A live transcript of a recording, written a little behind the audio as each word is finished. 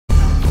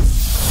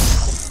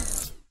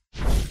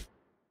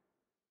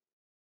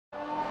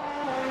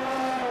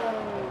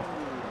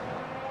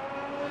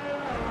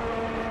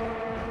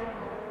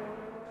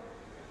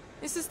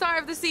It's the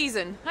start of the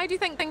season. How do you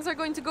think things are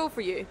going to go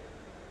for you?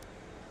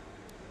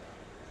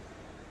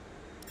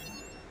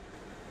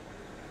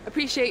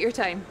 Appreciate your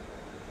time.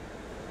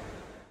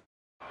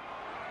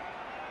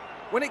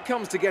 When it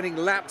comes to getting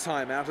lap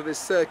time out of this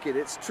circuit,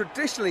 it's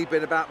traditionally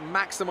been about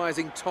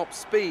maximising top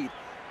speed.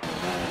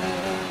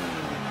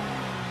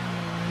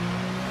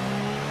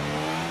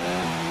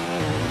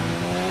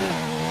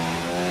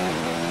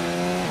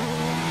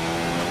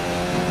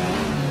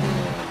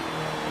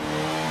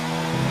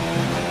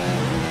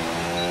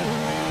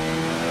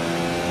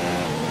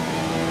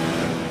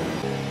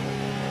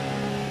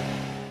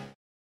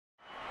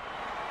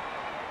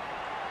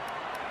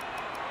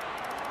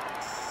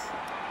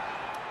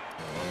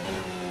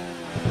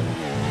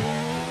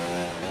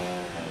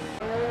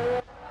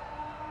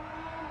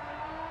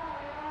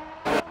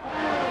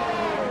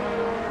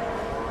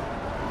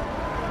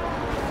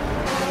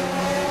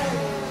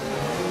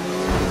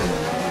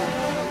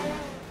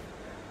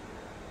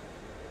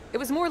 It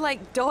was more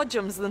like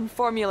dodgems than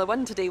Formula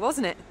 1 today,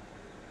 wasn't it?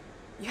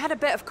 You had a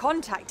bit of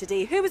contact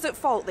today. Who was at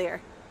fault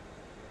there?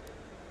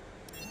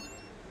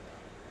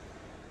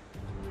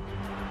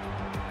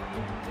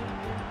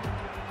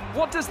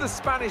 What does the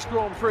Spanish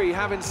Grand Prix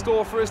have in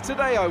store for us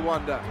today, I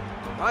wonder?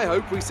 I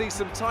hope we see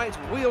some tight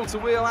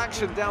wheel-to-wheel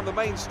action down the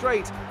main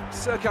straight,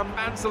 circa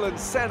Mansell and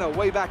Senna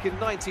way back in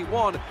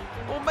 '91,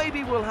 or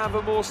maybe we'll have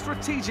a more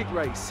strategic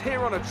race here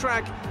on a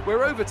track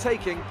where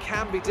overtaking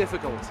can be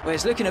difficult. Well,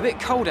 it's looking a bit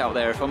cold out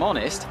there, if I'm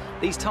honest.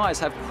 These tyres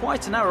have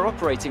quite a narrow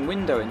operating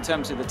window in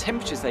terms of the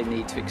temperatures they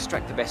need to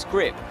extract the best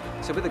grip.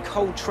 So with a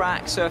cold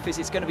track surface,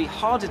 it's going to be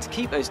harder to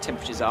keep those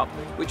temperatures up,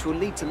 which will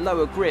lead to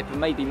lower grip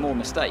and maybe more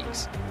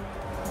mistakes.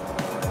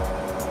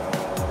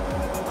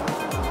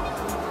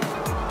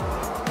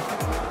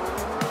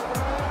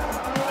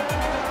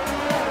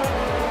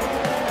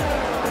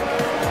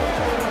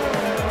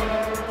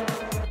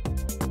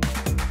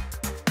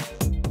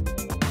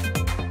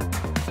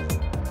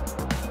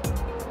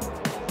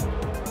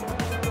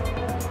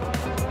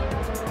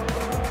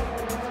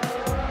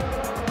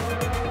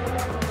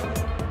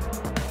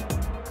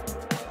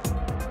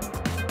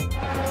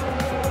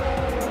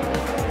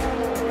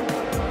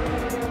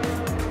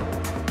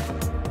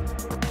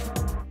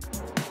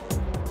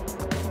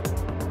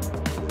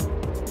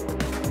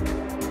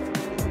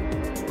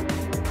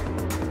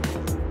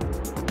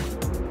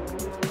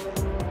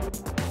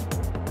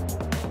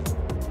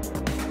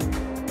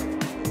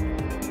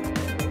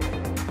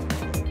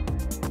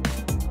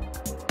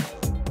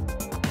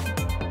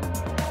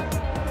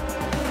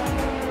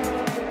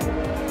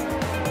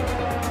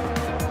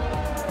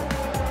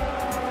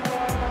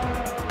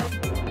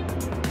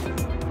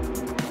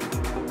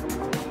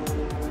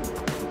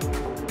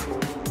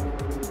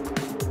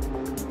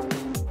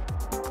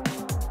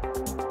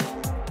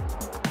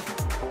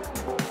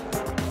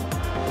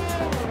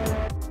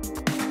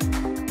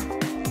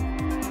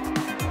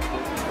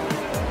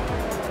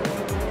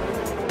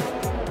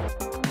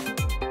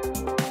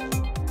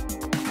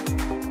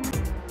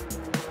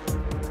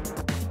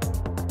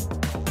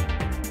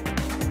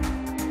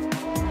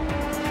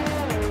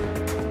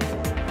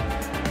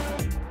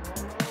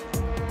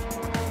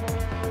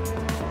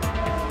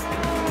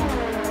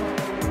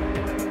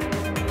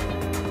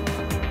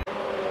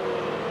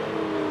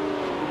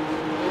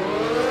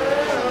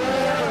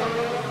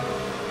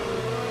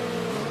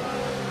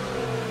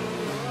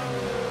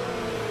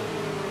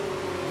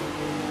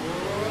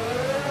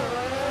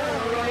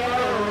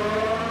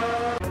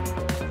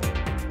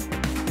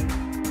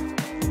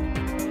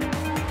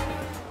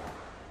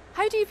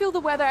 How do you feel the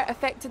weather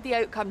affected the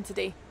outcome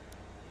today?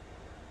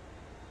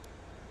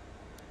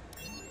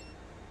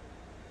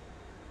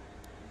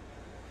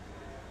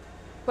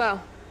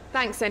 Well,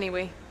 thanks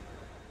anyway.